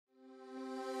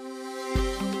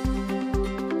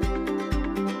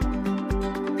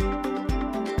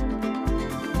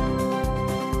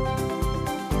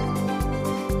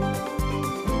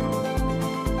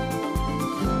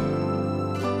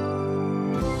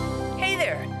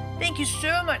Thank you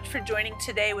so much for joining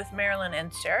today with Marilyn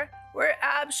and Sarah. We're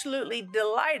absolutely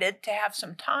delighted to have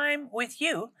some time with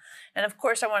you. And of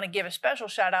course, I want to give a special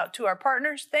shout out to our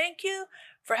partners. Thank you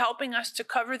for helping us to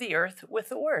cover the earth with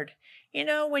the word. You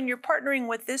know, when you're partnering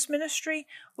with this ministry,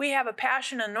 we have a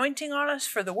passion anointing on us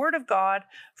for the word of God,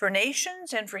 for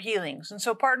nations, and for healings. And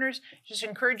so partners, just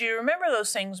encourage you to remember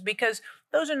those things because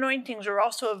those anointings are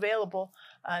also available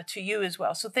to you as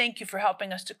well. So thank you for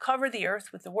helping us to cover the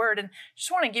earth with the word. And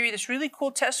just want to give you this really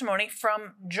cool testimony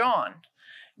from John.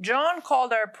 John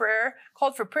called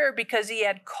for prayer because he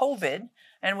had COVID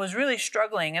and was really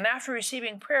struggling. And after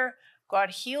receiving prayer,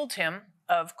 God healed him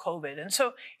of COVID. And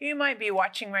so you might be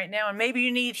watching right now and maybe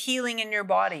you need healing in your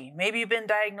body. Maybe you've been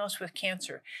diagnosed with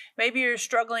cancer. Maybe you're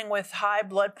struggling with high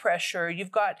blood pressure.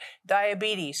 You've got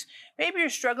diabetes. Maybe you're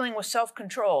struggling with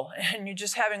self-control and you're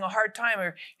just having a hard time,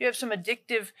 or you have some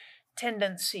addictive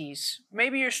tendencies.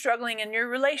 Maybe you're struggling in your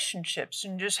relationships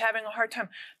and just having a hard time.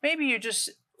 Maybe you're just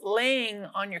laying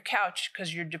on your couch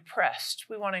because you're depressed.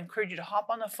 We want to encourage you to hop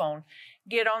on the phone,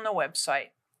 get on the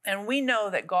website. And we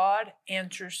know that God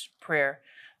answers prayer.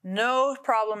 No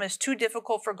problem is too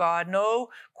difficult for God. No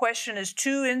question is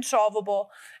too insolvable.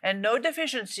 And no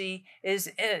deficiency is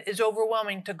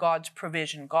overwhelming to God's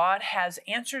provision. God has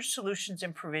answers, solutions,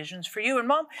 and provisions for you. And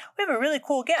Mom, we have a really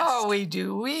cool guest. Oh, we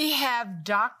do. We have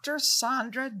Dr.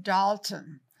 Saundra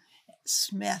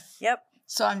Dalton-Smith. Yep.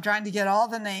 So I'm trying to get all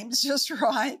the names just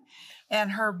right.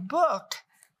 And her book,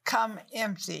 Come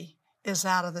Empty, is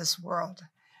out of this world.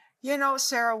 You know,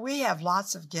 Sarah, we have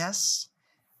lots of guests,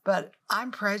 but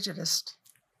I'm prejudiced.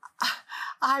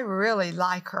 I really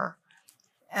like her,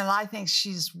 and I think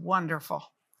she's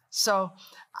wonderful. So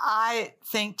I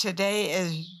think today,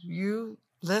 as you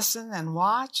listen and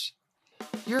watch,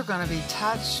 you're going to be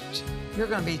touched, you're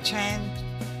going to be changed,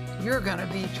 you're going to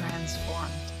be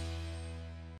transformed.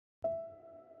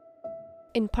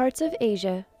 In parts of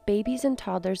Asia, babies and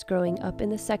toddlers growing up in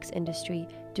the sex industry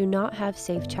do not have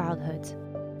safe childhoods.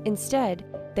 Instead,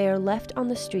 they are left on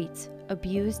the streets,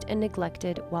 abused and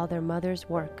neglected while their mothers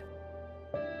work.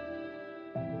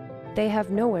 They have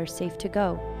nowhere safe to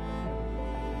go.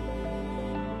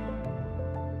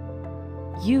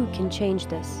 You can change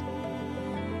this.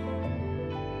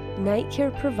 Night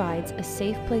Care provides a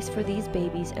safe place for these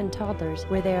babies and toddlers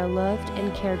where they are loved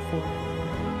and cared for.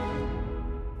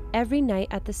 Every night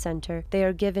at the center, they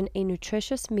are given a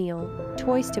nutritious meal,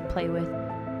 toys to play with,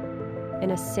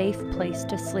 and a safe place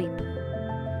to sleep.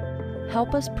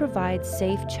 Help us provide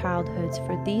safe childhoods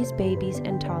for these babies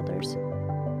and toddlers.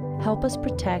 Help us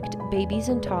protect babies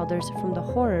and toddlers from the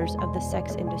horrors of the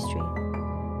sex industry.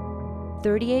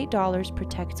 $38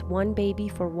 protects one baby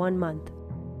for 1 month.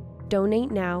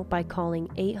 Donate now by calling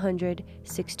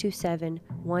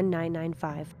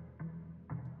 800-627-1995.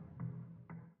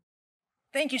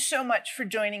 Thank you so much for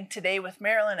joining today with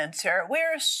Marilyn and Sarah.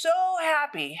 We're so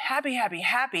happy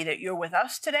that you're with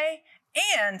us today.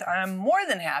 And I'm more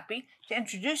than happy to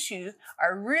introduce you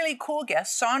our really cool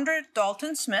guest, Saundra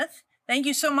Dalton-Smith. Thank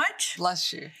you so much.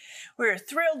 Bless you. We're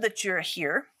thrilled that you're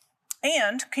here.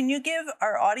 And can you give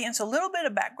our audience a little bit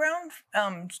of background?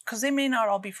 Because they may not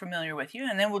all be familiar with you,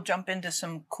 and then we'll jump into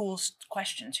some cool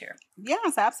questions here.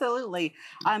 Yes, absolutely.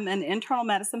 I'm an internal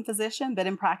medicine physician, been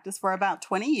in practice for about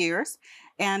 20 years,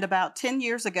 and about 10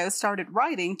 years ago started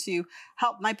writing to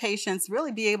help my patients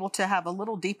really be able to have a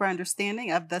little deeper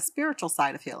understanding of the spiritual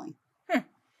side of healing.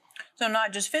 So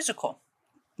not just physical.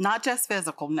 Not just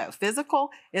physical, no. Physical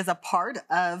is a part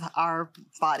of our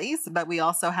bodies, but we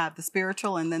also have the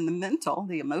spiritual and then the mental,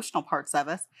 the emotional parts of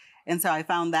us. And so I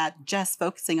found that just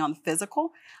focusing on the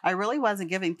physical, I really wasn't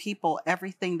giving people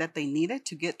everything that they needed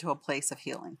to get to a place of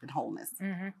healing and wholeness.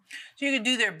 Mm-hmm. So you could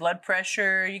do their blood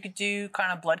pressure, you could do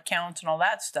kind of blood counts and all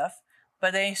that stuff,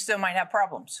 but they still might have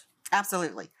problems.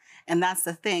 Absolutely. And that's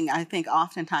the thing. I think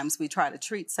oftentimes we try to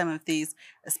treat some of these,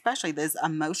 especially these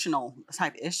emotional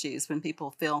type issues when people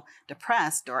feel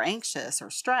depressed or anxious or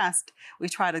stressed, we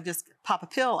try to just pop a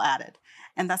pill at it.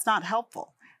 And that's not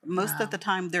helpful. Most of the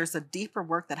time there's a deeper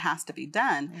work that has to be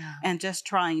done, and just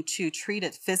trying to treat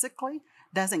it physically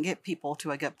doesn't get people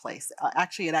to a good place.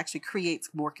 It actually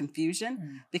creates more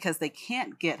confusion because they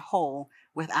can't get whole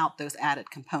without those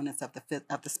added components of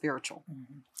the spiritual.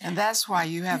 And that's why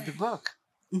you have the book.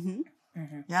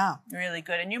 Yeah. Really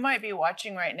good. And you might be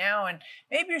watching right now and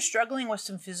maybe you're struggling with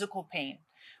some physical pain.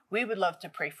 We would love to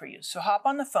pray for you. So hop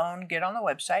on the phone, get on the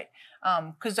website,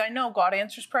 because I know God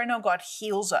answers prayer. I know God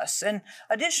heals us. And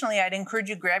additionally, I'd encourage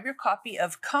you to grab your copy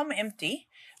of Come Empty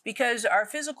because our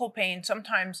physical pain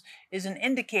sometimes is an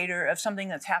indicator of something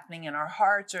that's happening in our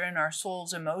hearts or in our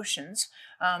soul's emotions.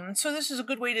 So this is a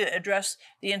good way to address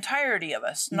the entirety of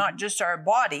us, not just our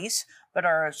bodies, but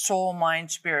our soul,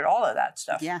 mind, spirit, all of that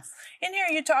stuff. Yes. In here,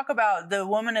 you talk about the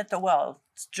woman at the well,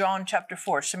 John chapter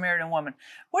 4, Samaritan woman.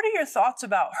 What are your thoughts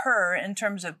about her in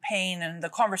terms of pain and the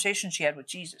conversation she had with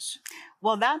Jesus?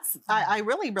 Well, I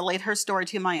really relate her story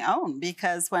to my own,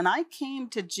 because when I came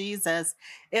to Jesus,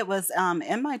 it was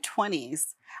in my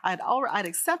 20s. I'd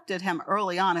accepted him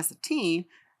early on as a teen,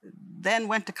 then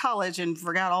went to college and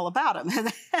forgot all about him.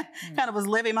 And kind of was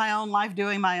living my own life,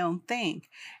 doing my own thing.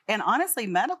 And honestly,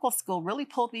 medical school really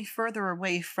pulled me further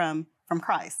away from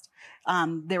Christ.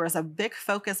 There was a big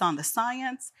focus on the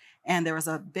science, and there was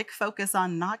a big focus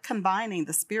on not combining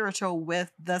the spiritual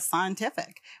with the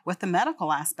scientific, with the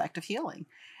medical aspect of healing.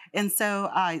 And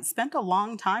so I spent a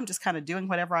long time just kind of doing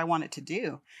whatever I wanted to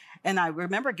do. And I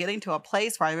remember getting to a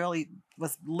place where I really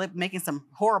was making some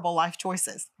horrible life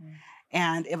choices.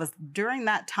 And it was during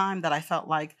that time that I felt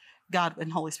like God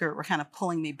and Holy Spirit were kind of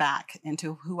pulling me back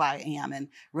into who I am and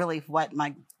really what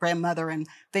my grandmother and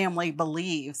family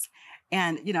believes.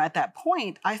 And, at that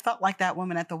point, I felt like that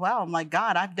woman at the well. I'm like,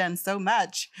 God, I've done so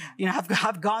much.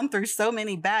 I've gone through so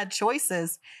many bad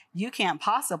choices. You can't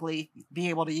possibly be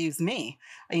able to use me.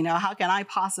 How can I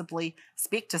possibly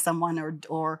speak to someone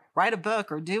or write a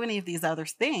book or do any of these other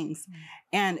things?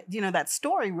 And, that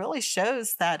story really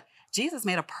shows that Jesus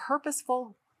made a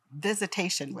purposeful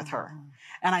visitation with her.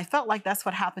 And I felt like that's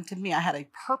what happened to me. I had a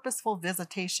purposeful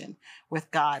visitation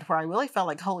with God where I really felt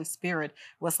like Holy Spirit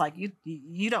was like,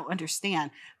 you don't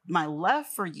understand. My love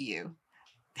for you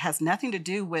has nothing to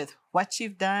do with what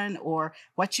you've done or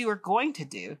what you are going to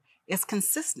do. It's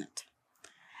consistent.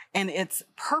 And it's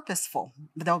purposeful.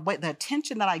 The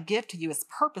attention that I give to you is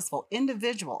purposeful,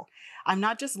 individual. I'm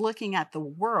not just looking at the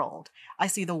world. I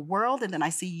see the world, and then I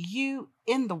see you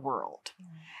in the world.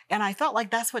 And I felt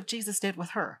like that's what Jesus did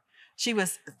with her. She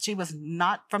was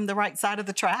not from the right side of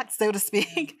the track, so to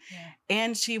speak.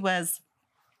 And she was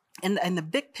in the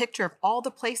big picture of all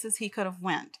the places he could have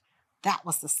went. That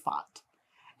was the spot.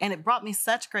 And it brought me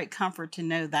such great comfort to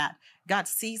know that God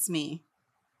sees me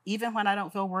even when I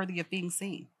don't feel worthy of being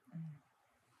seen.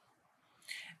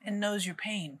 And knows your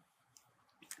pain.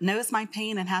 Knows my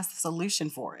pain and has the solution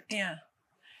for it. Yeah.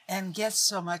 And gets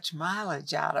so much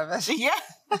mileage out of it. Yeah,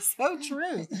 that's so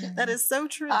true. That is so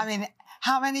true. I mean,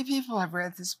 how many people have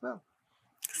read this book?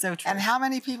 So true. And how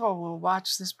many people will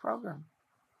watch this program?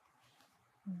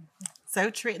 So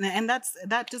true. And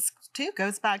that just too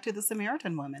goes back to the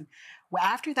Samaritan woman. Well,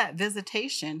 after that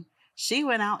visitation, she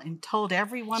went out and told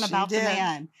everyone about the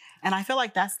man. And I feel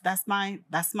like that's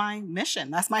my mission.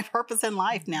 That's my purpose in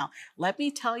life now. Let me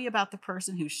tell you about the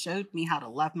person who showed me how to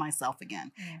love myself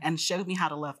again and showed me how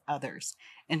to love others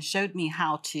and showed me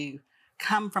how to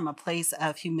come from a place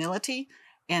of humility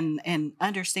and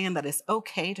understand that it's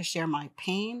okay to share my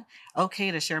pain,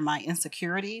 okay to share my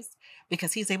insecurities,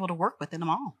 because he's able to work within them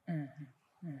all.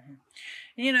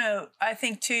 I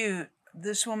think too,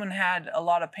 this woman had a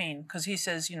lot of pain because he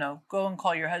says, go and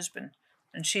call your husband.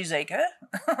 And she's like,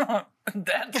 huh?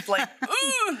 That's like,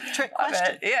 ooh. Trick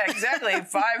question. Yeah, exactly. 5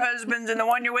 husbands and the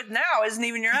one you're with now isn't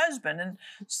even your husband. And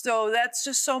so that's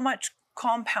just so much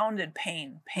compounded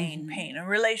pain, and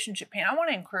relationship pain. I want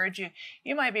to encourage you.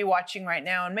 You might be watching right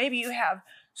now, and maybe you have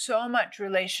so much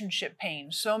relationship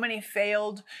pain, so many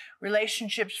failed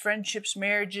relationships, friendships,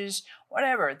 marriages,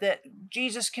 whatever, that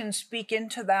Jesus can speak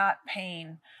into that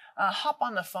pain. Hop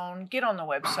on the phone, get on the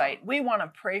website. We want to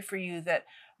pray for you that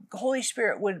the Holy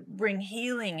Spirit would bring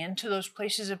healing into those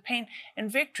places of pain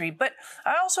and victory. But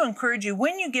I also encourage you,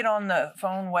 when you get on the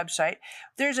phone website,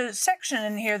 there's a section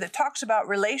in here that talks about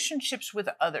relationships with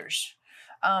others.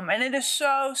 And it is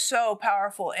so, so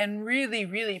powerful and really,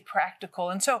 really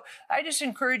practical. And so I just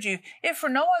encourage you, if for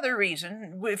no other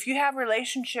reason, if you have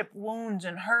relationship wounds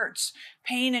and hurts,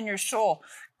 pain in your soul,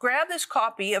 grab this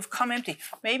copy of Come Empty.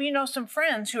 Maybe you know some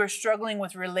friends who are struggling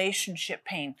with relationship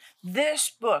pain. This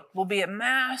book will be a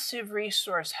massive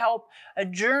resource, help, a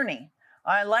journey.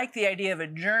 I like the idea of a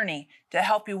journey to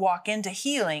help you walk into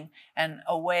healing and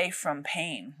away from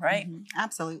pain, right?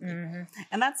 Absolutely.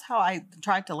 And that's how I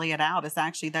tried to lay it out, is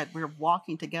actually that we're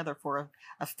walking together for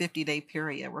a 50-day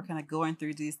period. We're kind of going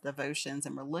through these devotions,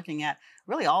 and we're looking at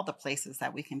really all the places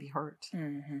that we can be hurt.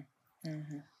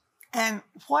 And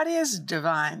what is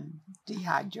divine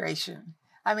dehydration?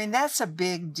 I mean, that's a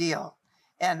big deal.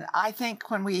 And I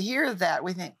think when we hear that,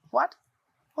 we think, what?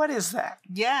 What is that?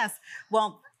 Yes.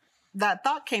 Well, that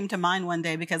thought came to mind one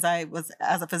day because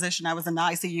as a physician, I was in the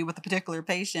ICU with a particular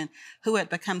patient who had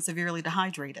become severely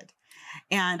dehydrated.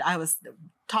 And I was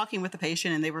talking with the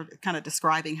patient, and they were kind of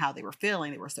describing how they were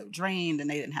feeling. They were so drained and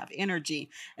they didn't have energy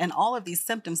and all of these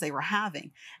symptoms they were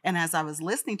having. And as I was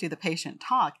listening to the patient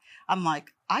talk, I'm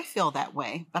like, I feel that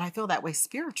way, but I feel that way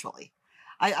spiritually.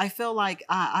 I feel like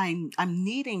I'm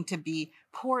needing to be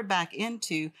poured back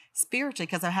into spiritually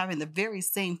because I'm having the very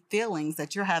same feelings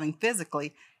that you're having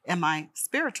physically in my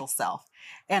spiritual self.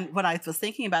 And what I was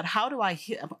thinking about, how do I,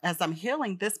 as I'm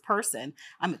healing this person,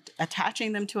 I'm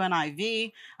attaching them to an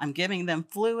IV, I'm giving them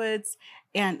fluids,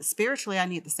 and spiritually, I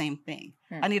need the same thing.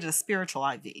 I needed a spiritual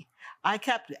IV. I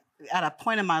kept, at a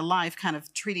point in my life, kind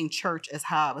of treating church as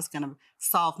how I was going to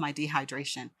solve my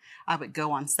dehydration. I would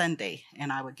go on Sunday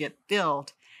and I would get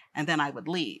filled and then I would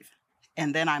leave.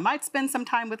 And then I might spend some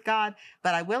time with God,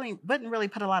 but I wouldn't really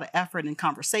put a lot of effort in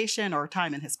conversation or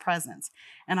time in his presence.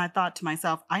 And I thought to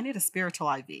myself, I need a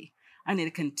spiritual IV. I need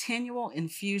a continual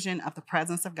infusion of the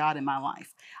presence of God in my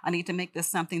life. I need to make this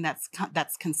something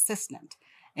that's consistent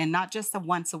and not just a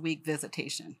once a week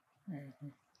visitation. Mm-hmm.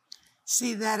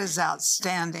 See, that is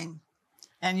outstanding.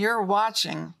 And you're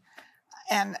watching,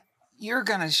 and you're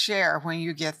going to share when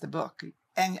you get the book.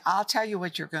 And I'll tell you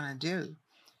what you're going to do.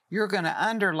 You're going to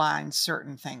underline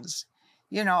certain things.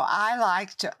 You know, I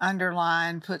like to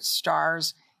underline, put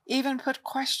stars, even put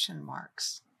question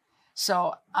marks.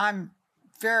 So I'm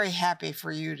very happy for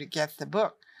you to get the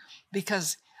book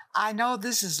because I know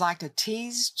this is like a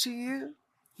tease to you.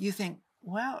 You think,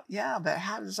 well, yeah, but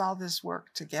how does all this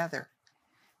work together?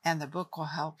 And the book will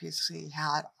help you see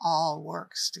how it all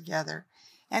works together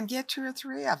and get 2 or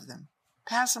 3 of them.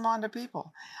 Pass them on to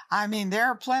people. I mean, there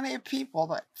are plenty of people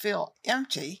that feel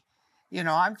empty. You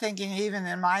know, I'm thinking even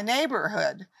in my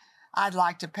neighborhood, I'd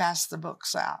like to pass the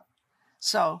books out.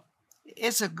 So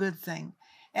it's a good thing.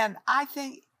 And I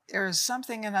think there is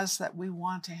something in us that we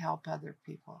want to help other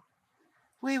people.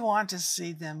 We want to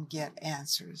see them get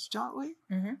answers, don't we?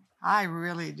 Mm-hmm. I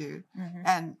really do. Mm-hmm.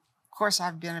 And of course,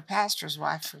 I've been a pastor's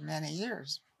wife for many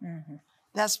years. Mm-hmm.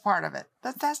 That's part of it.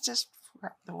 But that's just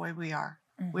the way we are.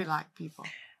 Mm-hmm. We like people.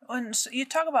 And so you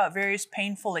talk about various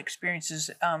painful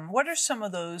experiences. What are some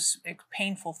of those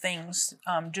painful things,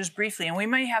 just briefly? And we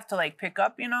may have to pick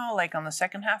up, like on the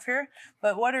second half here.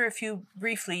 But what are a few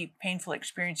briefly painful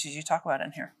experiences you talk about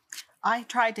in here? I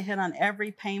tried to hit on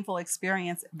every painful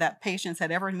experience that patients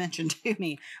had ever mentioned to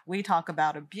me. We talk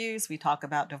about abuse, we talk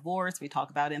about divorce, we talk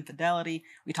about infidelity,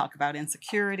 we talk about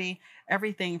insecurity,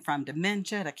 everything from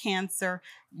dementia to cancer.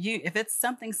 If it's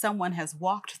something someone has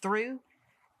walked through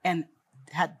and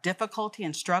had difficulty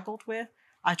and struggled with,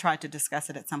 I tried to discuss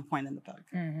it at some point in the book.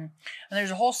 Mm-hmm. And there's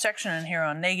a whole section in here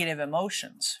on negative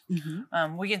emotions.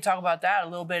 Mm-hmm. We can talk about that a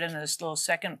little bit in this little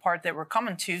second part that we're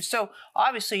coming to. So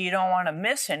obviously you don't want to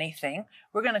miss anything.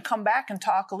 We're going to come back and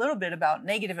talk a little bit about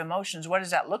negative emotions. What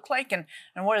does that look like and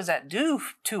what does that do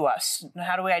to us? And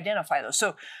how do we identify those?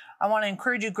 So I want to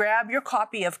encourage you, grab your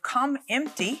copy of Come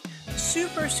Empty,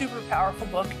 super, super powerful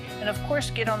book. And of course,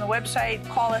 get on the website,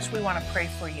 call us. We want to pray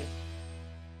for you.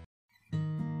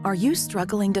 Are you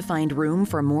struggling to find room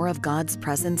for more of God's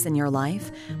presence in your life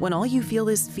when all you feel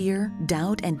is fear,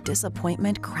 doubt, and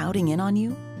disappointment crowding in on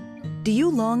you? Do you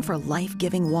long for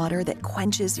life-giving water that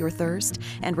quenches your thirst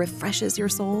and refreshes your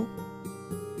soul?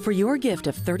 For your gift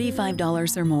of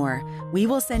 $35 or more, we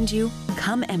will send you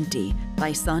Come Empty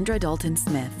by Saundra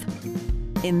Dalton-Smith.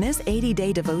 In this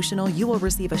 80-day devotional, you will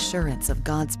receive assurance of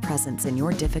God's presence in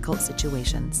your difficult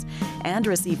situations and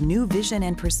receive new vision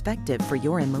and perspective for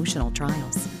your emotional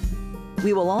trials.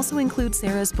 We will also include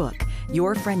Sarah's book,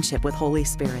 Your Friendship with Holy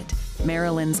Spirit,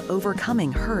 Marilyn's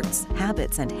Overcoming Hurts,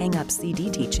 Habits, and Hang-Up CD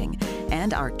teaching,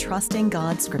 and our Trusting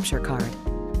God scripture card.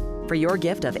 For your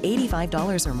gift of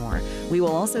 $85 or more, we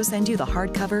will also send you the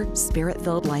hardcover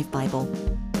Spirit-Filled Life Bible.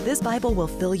 This Bible will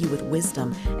fill you with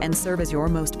wisdom and serve as your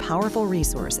most powerful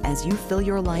resource as you fill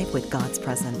your life with God's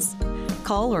presence.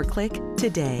 Call or click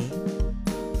today.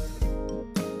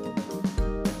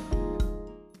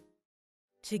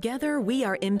 Together, we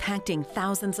are impacting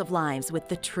thousands of lives with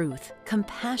the truth,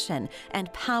 compassion,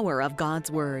 and power of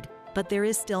God's Word. But there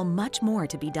is still much more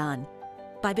to be done.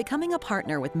 By becoming a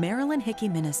partner with Marilyn Hickey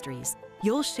Ministries,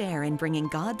 you'll share in bringing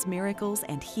God's miracles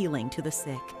and healing to the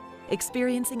sick,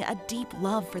 experiencing a deep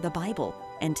love for the Bible,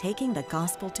 and taking the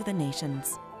gospel to the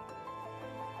nations.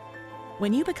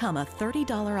 When you become a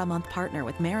 $30 a month partner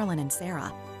with Marilyn and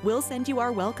Sarah, we'll send you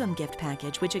our welcome gift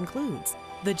package, which includes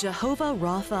the Jehovah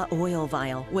Rapha oil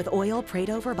vial with oil prayed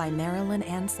over by Marilyn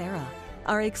and Sarah,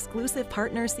 our exclusive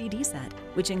partner CD set,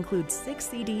 which includes 6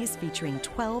 CDs featuring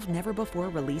 12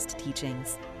 never-before-released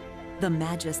teachings, the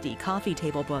Majesty Coffee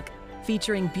Table Book,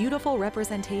 featuring beautiful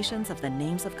representations of the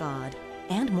names of God,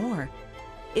 and more.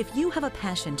 If you have a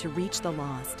passion to reach the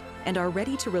lost and are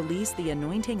ready to release the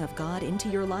anointing of God into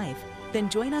your life, then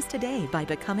join us today by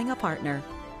becoming a partner.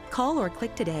 Call or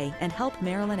click today and help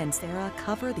Marilyn and Sarah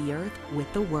cover the earth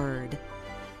with the Word.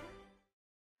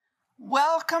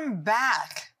 Welcome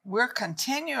back. We're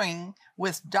continuing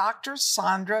with Dr.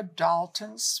 Saundra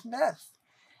Dalton-Smith.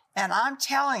 And I'm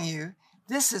telling you,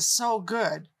 this is so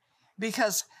good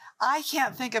because I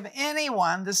can't think of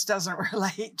anyone this doesn't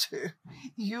relate to.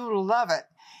 You'll love it.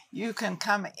 You can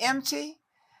come empty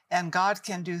and God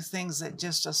can do things that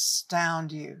just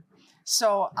astound you.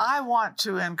 So I want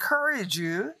to encourage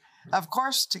you, of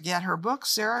course, to get her book.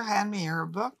 Sarah, hand me her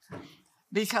book.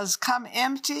 Because come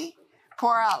empty,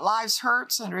 pour out life's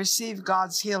hurts and receive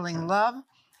God's healing love.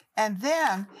 And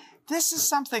then this is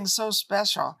something so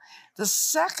special. The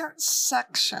second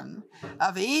section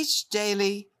of each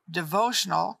daily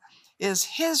devotional is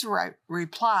his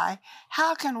reply.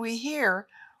 How can we hear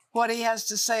what he has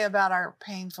to say about our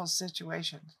painful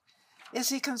situations? Is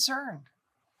he concerned?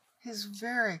 He's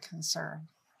very concerned.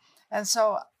 And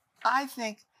so I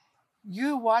think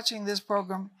you watching this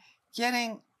program,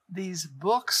 getting these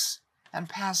books and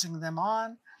passing them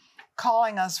on,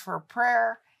 calling us for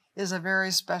prayer is a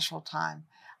very special time.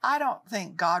 I don't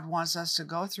think God wants us to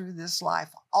go through this life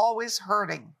always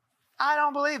hurting. I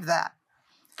don't believe that.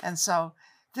 And so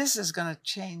this is going to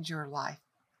change your life.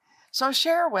 So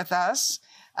share with us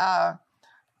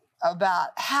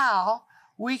about how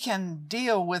we can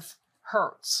deal with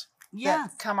hurts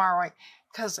that come our way.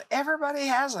 Because everybody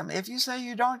has them. If you say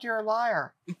you don't, you're a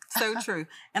liar. So true.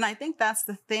 And I think that's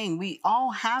the thing. We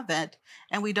all have it,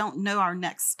 and we don't know our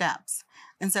next steps.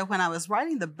 And so when I was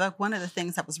writing the book, one of the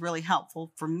things that was really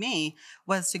helpful for me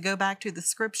was to go back to the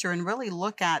scripture and really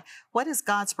look at what is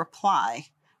God's reply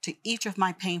to each of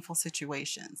my painful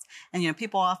situations. And,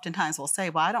 people oftentimes will say,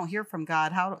 well, I don't hear from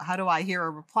God. How do I hear a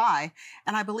reply?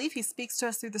 And I believe he speaks to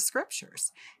us through the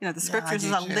scriptures. The scriptures is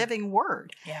a living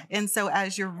word. Yeah. And so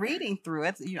as you're reading through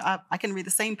it, I can read the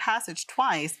same passage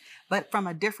twice, but from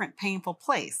a different painful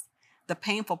place. The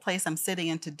painful place I'm sitting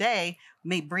in today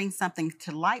may bring something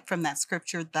to light from that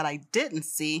scripture that I didn't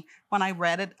see when I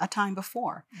read it a time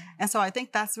before. Mm-hmm. And so I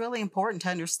think that's really important to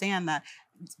understand that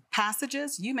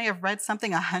passages, you may have read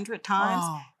something 100 times.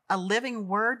 Oh. A living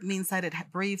word means that it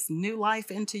breathes new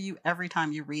life into you every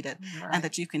time you read it, right. And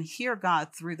that you can hear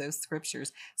God through those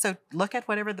scriptures. So look at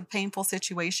whatever the painful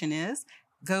situation is,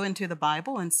 go into the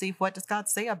Bible and see what does God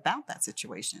say about that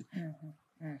situation. Mm-hmm.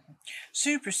 Mm-hmm.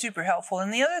 Super, super helpful.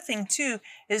 And the other thing too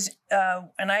is,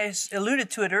 and I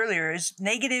alluded to it earlier, is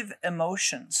negative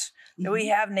emotions. Mm-hmm. That we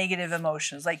have negative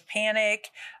emotions like panic,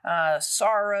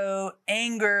 sorrow,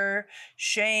 anger,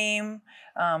 shame,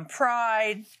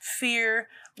 pride, fear.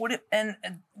 And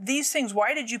these things,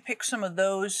 why did you pick some of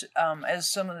those as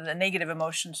some of the negative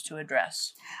emotions to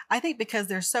address? I think because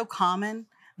they're so common.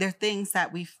 They're things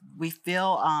that we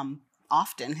feel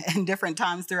often in different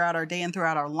times throughout our day and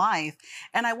throughout our life.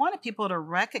 And I wanted people to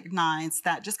recognize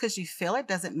that just because you feel it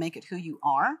doesn't make it who you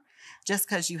are. Just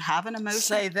because you have an emotion.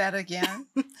 Say that again.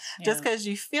 Just because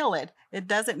you feel it, it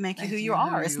doesn't make you who you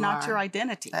are. It's not your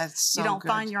identity. That's so You don't good.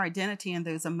 find your identity in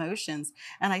those emotions.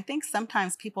 And I think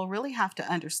sometimes people really have to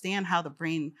understand how the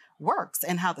brain works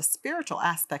and how the spiritual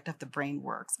aspect of the brain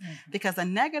works. Mm-hmm. Because a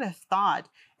negative thought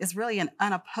is really an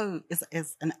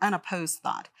unopposed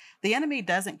thought. The enemy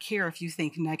doesn't care if you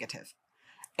think negative.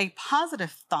 A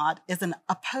positive thought is an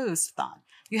opposed thought.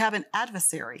 You have an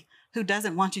adversary who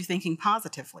doesn't want you thinking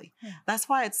positively. Yeah. That's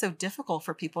why it's so difficult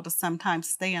for people to sometimes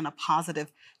stay in a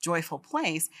positive, joyful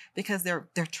place, because they're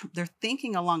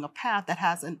thinking along a path that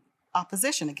has an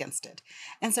opposition against it.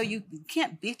 And so you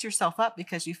can't beat yourself up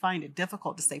because you find it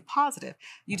difficult to stay positive.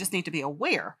 You just need to be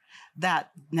aware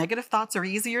that negative thoughts are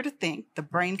easier to think. The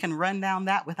brain can run down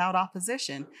that without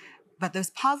opposition. But those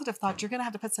positive thoughts, you're going to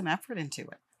have to put some effort into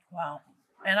it. Wow.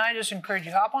 And I just encourage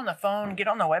you, hop on the phone, get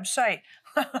on the website.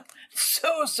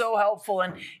 So helpful.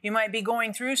 And you might be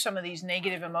going through some of these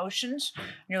negative emotions. And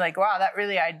you're like, wow, that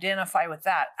really identify with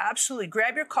that. Absolutely.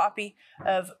 Grab your copy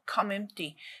of Come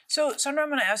Empty. So, Saundra, I'm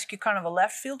going to ask you kind of a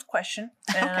left field question.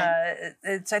 And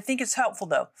Okay. I think it's helpful,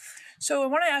 though. So I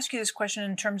want to ask you this question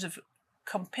in terms of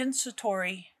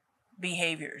compensatory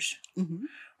behaviors. Mm-hmm.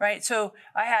 Right. So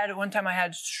one time I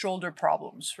had shoulder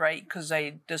problems, right? Because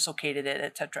I dislocated it,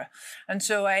 etc. And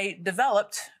so I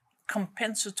developed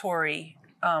compensatory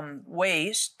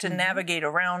ways to navigate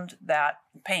around that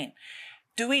pain.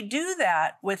 Do we do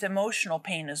that with emotional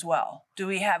pain as well? Do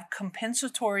we have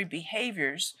compensatory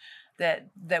behaviors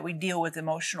that we deal with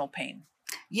emotional pain?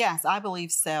 Yes, I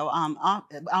believe so.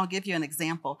 I'll give you an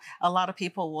example. A lot of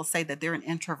people will say that they're an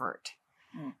introvert.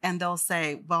 And they'll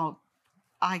say, well,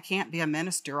 I can't be a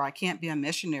minister, or I can't be a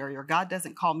missionary, or God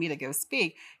doesn't call me to go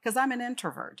speak because I'm an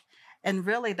introvert. And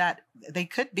really that they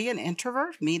could be an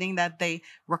introvert, meaning that they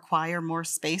require more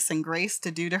space and grace to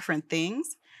do different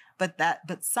things. But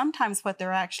sometimes what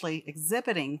they're actually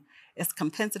exhibiting is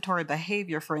compensatory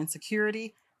behavior for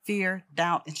insecurity, fear,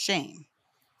 doubt, and shame.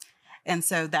 And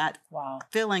so that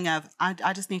feeling of,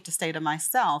 I just need to stay to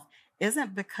myself,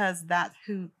 isn't because that's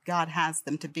who God has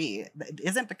them to be. It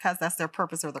isn't because that's their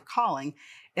purpose or their calling.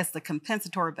 It's the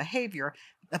compensatory behavior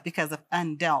because of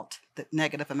undealt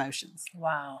negative emotions.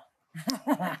 Wow.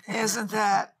 Isn't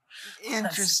that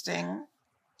interesting?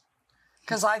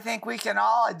 Because I think we can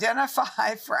all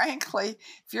identify, frankly,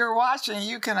 if you're watching,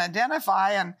 you can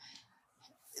identify, and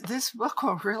this book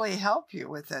will really help you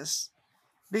with this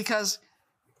because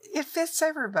it fits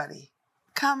everybody.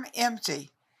 Come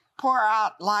empty, pour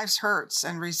out life's hurts,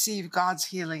 and receive God's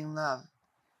healing love.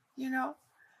 You know,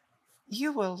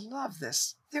 you will love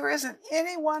this. There isn't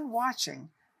anyone watching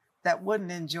that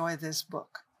wouldn't enjoy this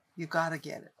book. You got to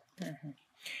get it. Mm-hmm.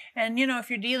 And, you know, if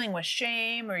you're dealing with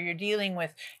shame or you're dealing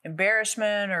with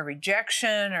embarrassment or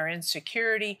rejection or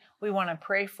insecurity, we want to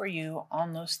pray for you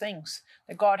on those things.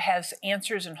 That God has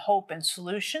answers and hope and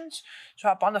solutions. So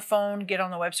hop on the phone, get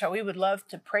on the website. We would love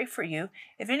to pray for you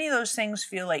if any of those things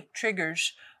feel like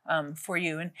triggers for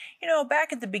you. And, you know,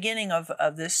 back at the beginning of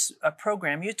this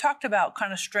program, you talked about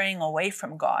kind of straying away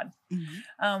from God.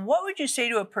 Mm-hmm. What would you say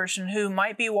to a person who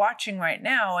might be watching right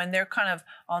now and they're kind of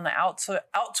on the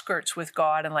outskirts with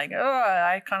God and like, oh,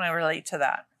 I kind of relate to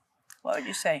that? What would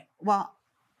you say? Well,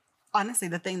 honestly,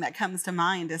 the thing that comes to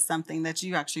mind is something that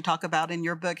you actually talk about in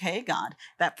your book, Hey God,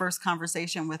 that first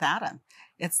conversation with Adam.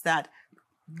 It's that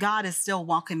God is still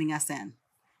welcoming us in.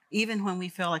 Even when we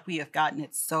feel like we have gotten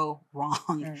it so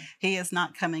wrong, He is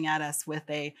not coming at us with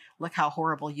a, look how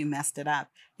horrible you messed it up.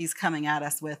 He's coming at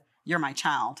us with, you're my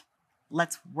child.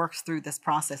 Let's work through this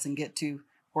process and get to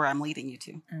where I'm leading you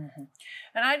to. Mm-hmm.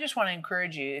 And I just want to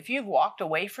encourage you, if you've walked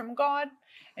away from God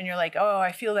and you're like, oh,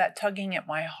 I feel that tugging at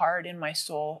my heart and my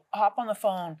soul, hop on the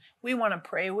phone. We want to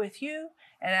pray with you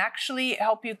and actually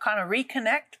help you kind of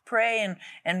reconnect, pray,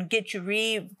 and get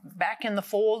you back in the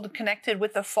fold, connected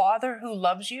with the Father who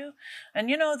loves you. And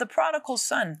you know, the prodigal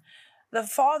son, the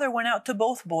father went out to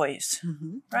both boys,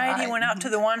 right? He went out to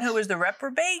the one who was the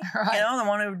reprobate, you know, the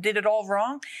one who did it all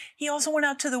wrong. He also went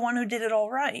out to the one who did it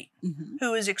all right,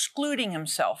 who is excluding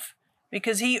himself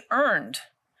because he earned.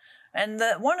 And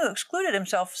the one who excluded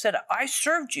himself said, I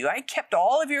served you. I kept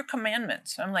all of your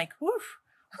commandments. I'm like, woof.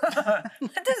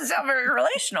 That doesn't sound very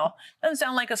relational. Doesn't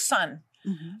sound like a son.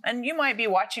 And you might be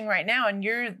watching right now and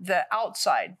you're the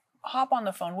outside. Hop on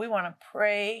the phone. We want to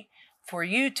pray for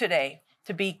you today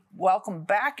to be welcomed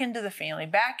back into the family,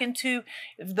 back into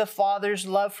the Father's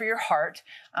love for your heart.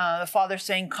 The Father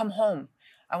saying, come home.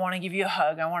 I want to give you a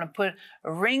hug. I want to put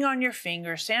a ring on your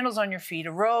finger, sandals on your feet,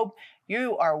 a robe.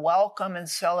 You are welcome and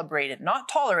celebrated, not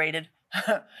tolerated.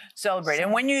 Celebrate.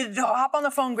 And when you hop on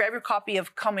the phone, grab your copy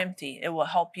of Come Empty. It will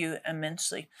help you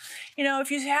immensely. You know, if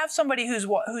you have somebody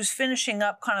who's finishing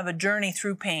up kind of a journey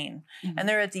through pain and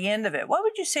they're at the end of it, what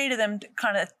would you say to them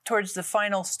kind of towards the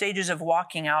final stages of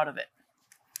walking out of it?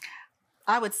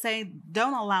 I would say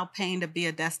don't allow pain to be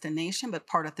a destination, but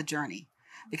part of the journey.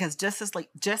 Because just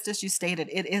as you stated,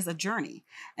 it is a journey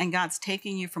and God's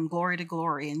taking you from glory to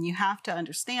glory. And you have to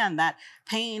understand that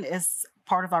pain is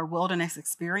part of our wilderness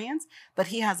experience, but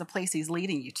He has a place He's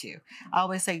leading you to. I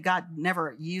always say God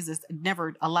never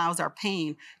allows our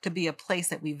pain to be a place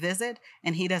that we visit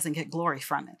and He doesn't get glory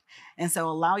from it. And so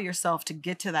allow yourself to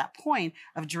get to that point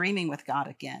of dreaming with God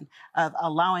again, of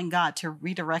allowing God to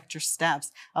redirect your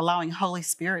steps, allowing Holy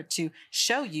Spirit to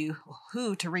show you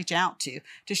who to reach out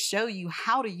to show you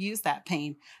how to use that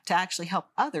pain to actually help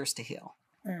others to heal.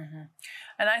 And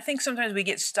I think sometimes we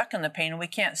get stuck in the pain and we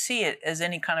can't see it as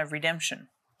any kind of redemption.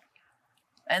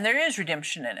 And there is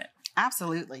redemption in it.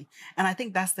 Absolutely. And I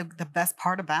think that's the best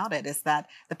part about it is that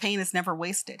the pain is never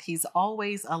wasted. He's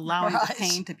always allowing the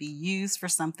pain to be used for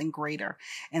something greater.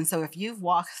 And so if you've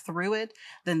walked through it,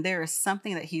 then there is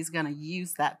something that He's going to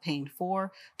use that pain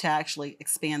for to actually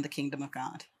expand the kingdom of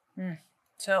God.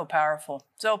 So powerful.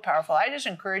 So powerful. I just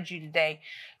encourage you today.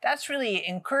 That's really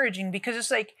encouraging because it's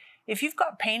like, if you've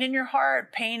got pain in your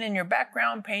heart, pain in your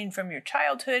background, pain from your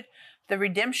childhood, the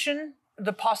redemption,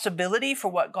 the possibility for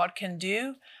what God can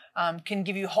do can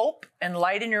give you hope and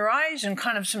light in your eyes and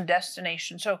kind of some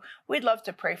destination. So we'd love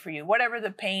to pray for you. Whatever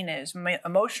the pain is,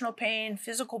 emotional pain,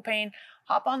 physical pain,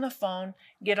 hop on the phone,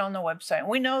 get on the website. And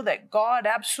we know that God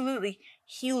absolutely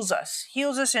heals us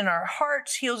in our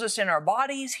hearts, heals us in our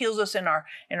bodies, heals us in our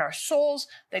souls,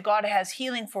 that God has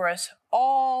healing for us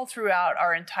all throughout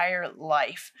our entire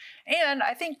life. And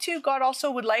I think too, God also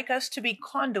would like us to be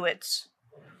conduits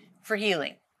for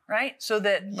healing, right? So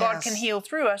that God can heal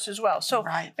through us as well. So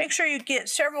make sure you get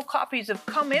several copies of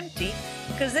Come Empty,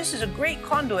 because this is a great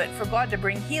conduit for God to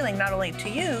bring healing not only to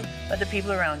you, but the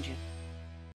people around you.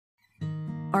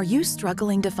 Are you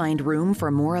struggling to find room for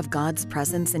more of God's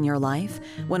presence in your life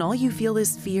when all you feel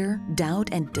is fear, doubt,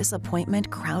 and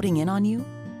disappointment crowding in on you?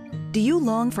 Do you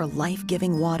long for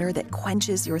life-giving water that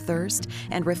quenches your thirst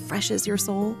and refreshes your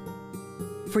soul?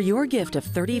 For your gift of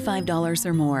 $35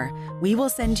 or more, we will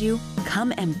send you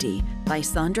Come Empty by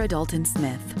Saundra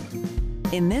Dalton-Smith.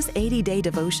 In this 80-day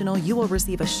devotional, you will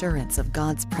receive assurance of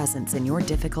God's presence in your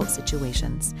difficult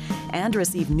situations and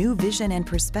receive new vision and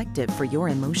perspective for your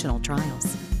emotional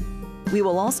trials. We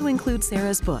will also include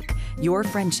Sarah's book, Your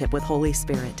Friendship with Holy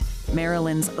Spirit,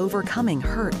 Marilyn's Overcoming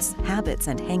Hurts, Habits,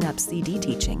 and Hang-Up CD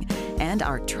teaching, and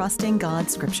our Trusting God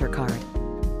scripture card.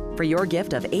 For your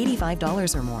gift of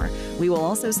 $85 or more, we will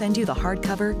also send you the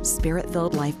hardcover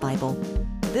Spirit-Filled Life Bible.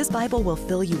 This Bible will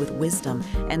fill you with wisdom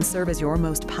and serve as your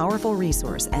most powerful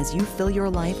resource as you fill your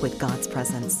life with God's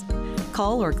presence.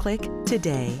 Call or click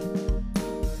today.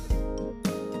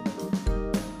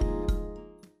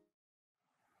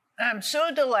 I'm so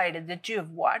delighted that you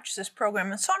have watched this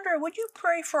program. And Saundra, would you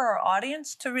pray for our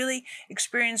audience to really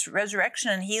experience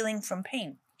resurrection and healing from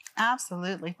pain?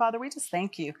 Absolutely. Father, we just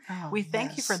thank you. We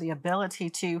thank you for the ability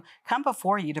to come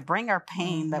before you, to bring our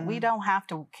pain, that we don't have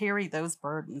to carry those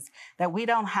burdens, that we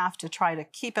don't have to try to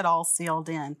keep it all sealed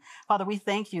in. Father, we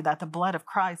thank you that the blood of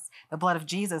Christ, the blood of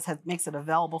Jesus makes it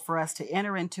available for us to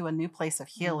enter into a new place of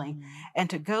healing and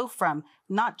to go from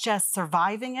not just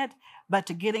surviving it, but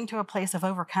to getting to a place of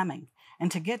overcoming, and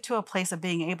to get to a place of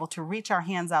being able to reach our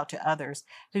hands out to others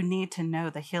who need to know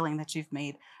the healing that you've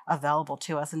made available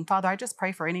to us. And Father, I just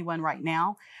pray for anyone right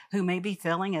now who may be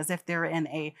feeling as if they're in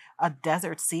a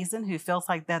desert season, who feels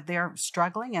like that they're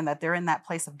struggling and that they're in that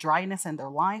place of dryness in their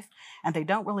life and they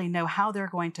don't really know how they're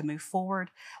going to move forward.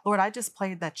 Lord, I just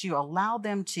pray that you allow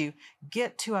them to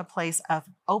get to a place of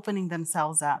opening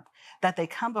themselves up, that they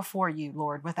come before you,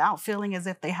 Lord, without feeling as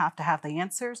if they have to have the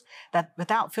answers, that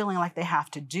without feeling like they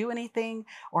have to do anything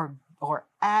or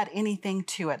add anything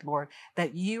to it, Lord,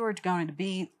 that you are going to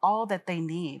be all that they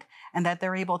need and that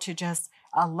they're able to just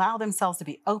allow themselves to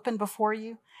be open before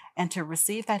you and to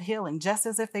receive that healing, just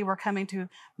as if they were coming to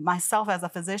myself as a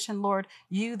physician, Lord.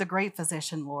 You, the great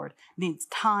physician, Lord, needs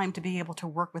time to be able to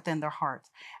work within their hearts.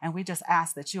 And we just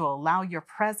ask that you allow your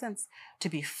presence to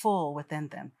be full within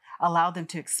them. Allow them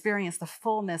to experience the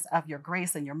fullness of your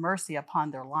grace and your mercy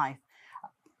upon their life.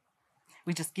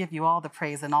 We just give you all the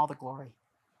praise and all the glory.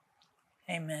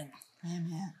 Amen.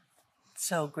 Amen.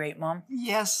 So great, Mom.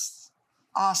 Yes,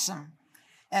 awesome.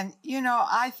 And, you know,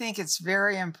 I think it's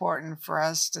very important for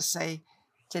us to say,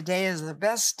 today is the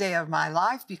best day of my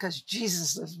life because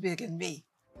Jesus lives big in me.